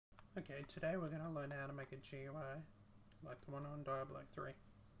Okay, today we're going to learn how to make a GUI like the one on Diablo 3.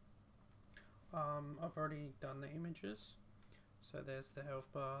 I've already done the images. So there's the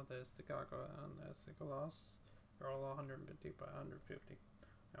health bar, there's the gargoyle, and there's the glass. They're all 150 by 150.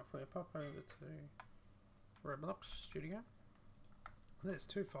 Now if we pop over to Roblox Studio, there's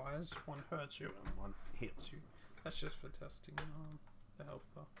two fires, one hurts you and one hits you. That's just for testing the health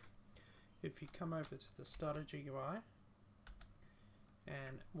bar. If you come over to the starter GUI,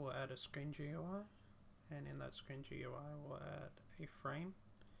 and we'll add a screen GUI, and in that screen GUI we'll add a frame.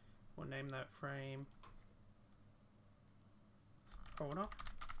 We'll name that frame holder.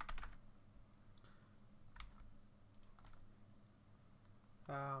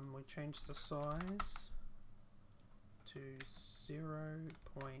 We change the size to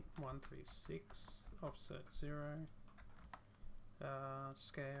 0.136, offset 0,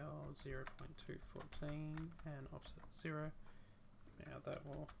 scale 0.214, and offset 0. Now that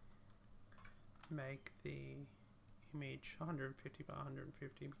will make the image 150 by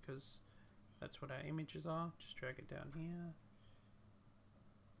 150 because that's what our images are. Just drag it down here.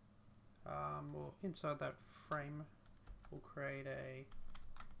 Well, inside that frame we'll create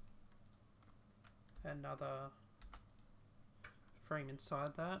another frame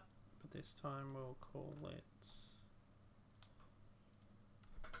inside that, but this time we'll call it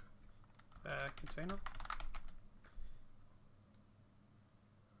container.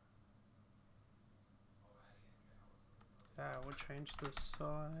 We'll change the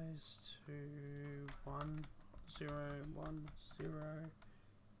size to 1010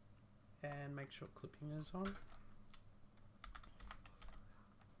 and make sure clipping is on.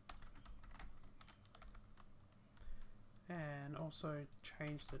 And also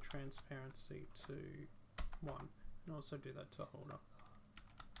change the transparency to 1, and also do that to holder.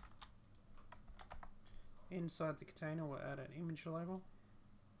 Inside the container we'll add an image label.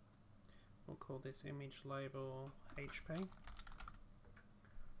 We'll call this image label HP.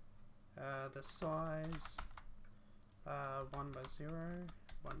 The size 1 by 0,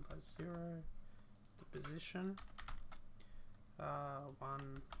 1 by 0. The position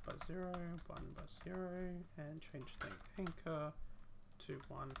 1 by 0, 1 by 0, and change the anchor to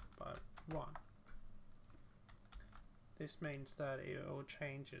 1 by 1. This means that it will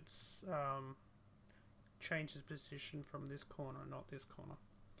change its position from this corner, not this corner.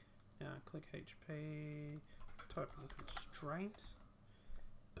 Now click HP, type in constraint,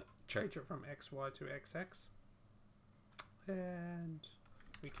 change it from XY to XX, and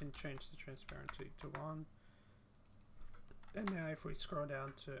we can change the transparency to 1. And now if we scroll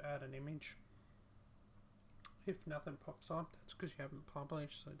down to add an image, if nothing pops up, that's because you haven't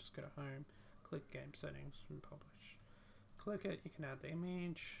published, so just go to home, click game settings and publish. Click it, you can add the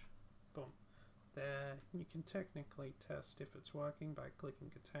image, boom. There, you can technically test if it's working by clicking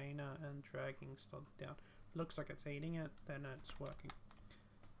container and dragging stuff down. If it looks like it's eating it, then it's working.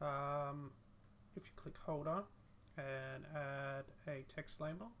 If you click holder and add a text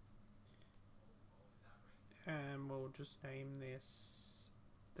label, and we'll just name this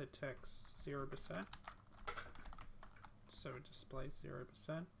the text 0%, so it displays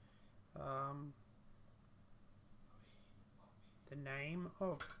 0%. The name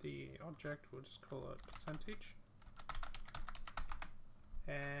of the object, we'll just call it percentage,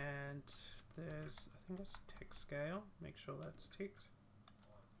 and there's, I think it's text scale, make sure that's ticked.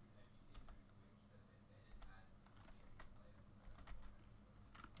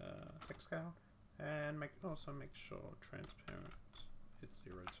 Text scale, and also make sure transparent is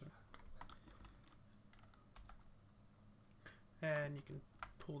 0 too. And you can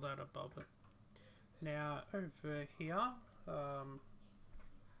pull that above it. Now over here,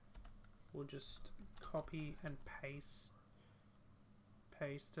 we'll just copy and paste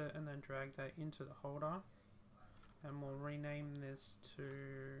it, and then drag that into the holder, and we'll rename this to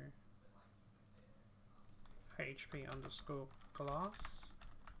HP underscore glass,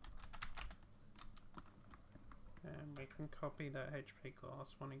 and we can copy that HP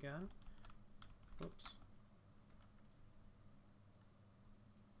glass one again. Whoops.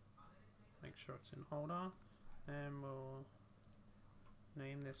 Make sure it's in holder, and we'll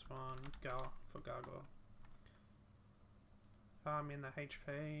name this one for gargoyle. In the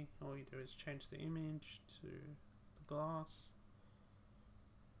HP, all you do is change the image to the glass,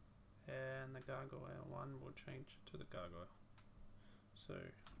 and the gargoyle one will change it to the gargoyle. So,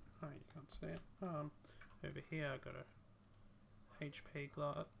 you can't see it. Over here I got a HP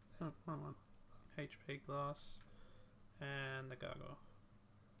glass, oh, wrong one. HP glass and the gargoyle.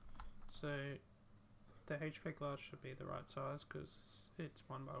 So the HP glass should be the right size because it's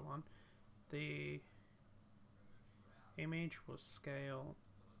 1 by 1. The image will scale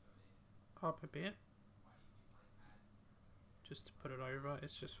up a bit. Just to put it over.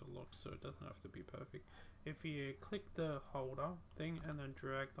 It's just for looks, so it doesn't have to be perfect. If you click the holder thing and then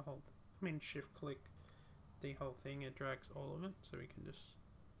drag the whole, shift click the whole thing, it drags all of it, so we can just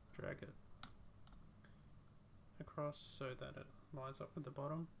drag it across so that it lines up with the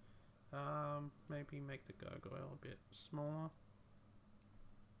bottom. Maybe make the gargoyle a bit smaller,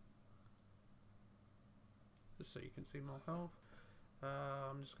 just so you can see more health.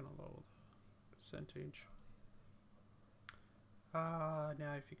 I'm just going to lower the percentage.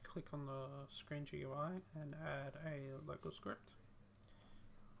 Now if you click on the screen GUI and add a local script,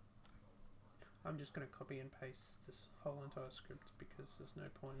 I'm just going to copy and paste this whole entire script because there's no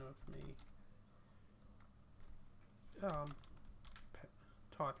point of me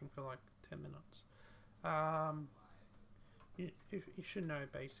typing for like 10 minutes. You should know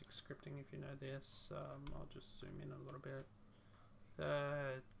basic scripting if you know this. I'll just zoom in a little bit.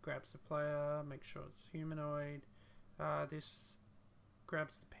 Grabs the player, make sure it's humanoid. This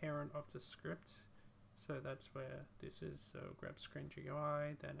grabs the parent of the script, so that's where this is. So grab screen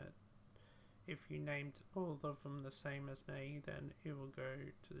GUI, then if you named all of them the same as me, then it will go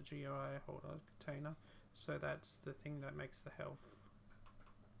to the GUI holder container. So that's the thing that makes the health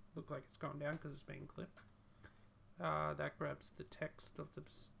look like it's gone down because it's being clipped. That grabs the text of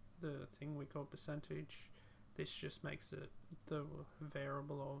the thing we call percentage. This just makes it the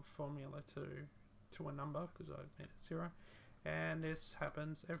variable or formula to a number because I've made it 0. And this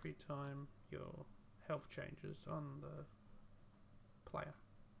happens every time your health changes on the player.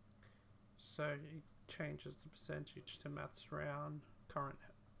 So it changes the percentage to maths around current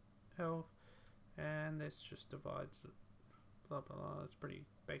health, and this just divides it, blah blah blah. It's pretty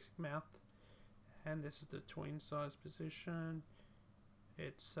basic math. And this is the tween size position.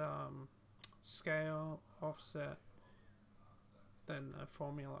 It's scale, offset, then a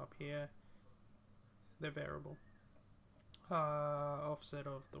formula up here, the variable, offset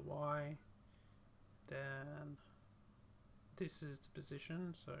of the Y, then this is the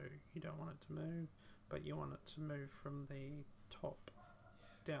position, so you don't want it to move, but you want it to move from the top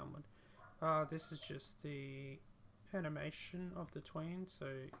downward. This is just the animation of the tween, so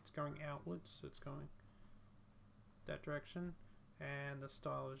it's going outwards, so it's going that direction. And the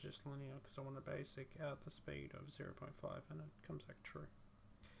style is just linear because I want a basic out the speed of 0.5 and it comes back true.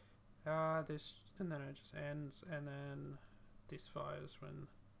 This, and then it just ends, and then this fires when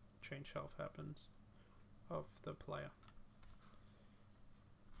change health happens of the player.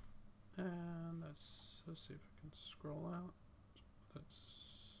 And let's see if I can scroll out.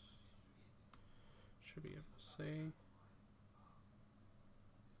 Should be able to see.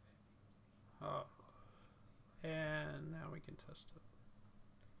 Oh. And now we can test it.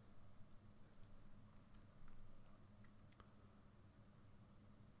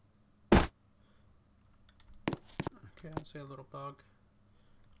 Okay, I see a little bug.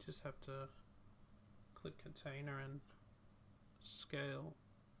 Just have to click container and scale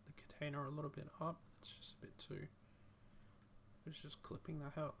the container a little bit up. It's just a bit too. It's just clipping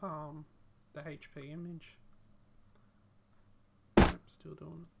the HP image. Nope, still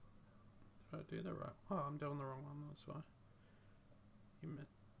doing it. Did I do that right? Oh, I'm doing the wrong one, that's why.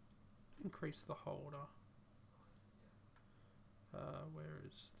 Increase the holder. Where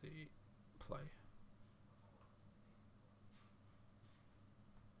is the play?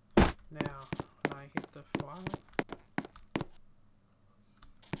 Now, when I hit the file,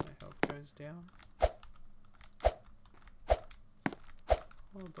 my health goes down.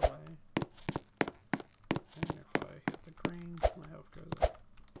 All the way. And if I hit the green, my health goes up.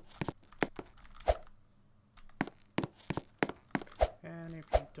 And if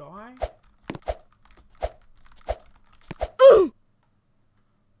you die,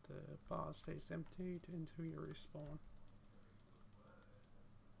 the bar stays emptied until you respawn.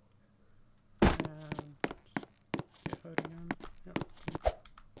 And just get hurt again. Yep.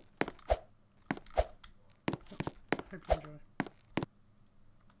 Hope you enjoy.